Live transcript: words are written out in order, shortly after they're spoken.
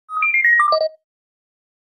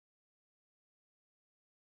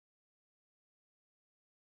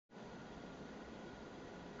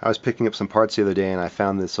I was picking up some parts the other day and I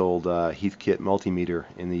found this old Heathkit multimeter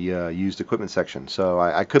in the used equipment section. So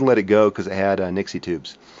I couldn't let it go because it had NIxie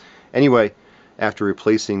tubes. Anyway, after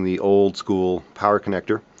replacing the old school power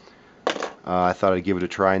connector, I thought I'd give it a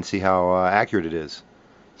try and see how accurate it is.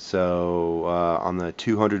 So on the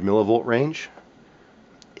 200 millivolt range,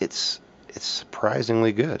 it's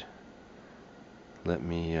surprisingly good. Let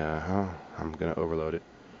me, I'm going to overload it.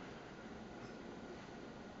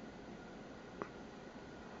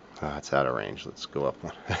 It's out of range. Let's go up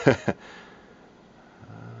one.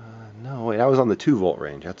 No, wait, I was on the 2 volt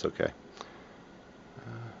range. That's okay.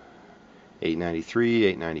 893,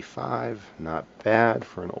 895. Not bad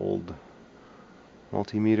for an old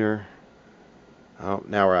multimeter. Oh,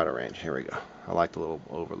 now we're out of range. Here we go. I like the little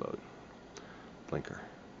overload blinker.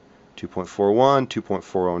 2.41,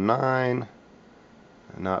 2.409.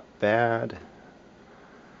 Not bad.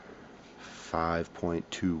 5.21,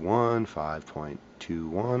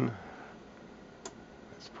 5.21.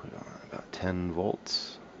 Let's put on about 10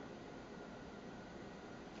 volts.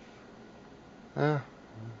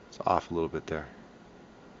 It's off a little bit there.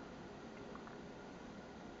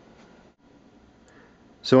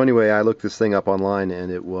 So anyway, I looked this thing up online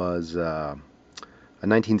and it was a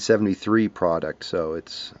 1973 product, so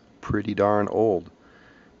it's pretty darn old.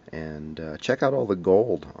 And check out all the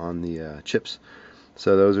gold on the chips.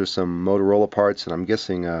 So those are some Motorola parts, and I'm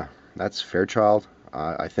guessing that's Fairchild.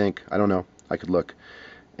 I think. I don't know. I could look.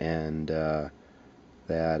 And that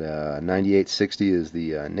 9860 is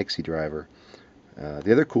the NIxie driver.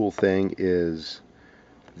 The other cool thing is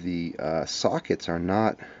the sockets are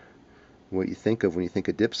not what you think of when you think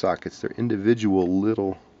of dip sockets. They're individual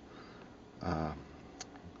little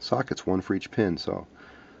sockets, one for each pin. So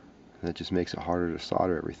that just makes it harder to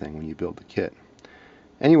solder everything when you build the kit.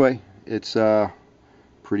 Anyway, it's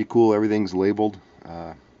pretty cool. Everything's labeled.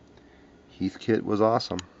 Heathkit was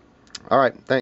awesome. All right, thanks.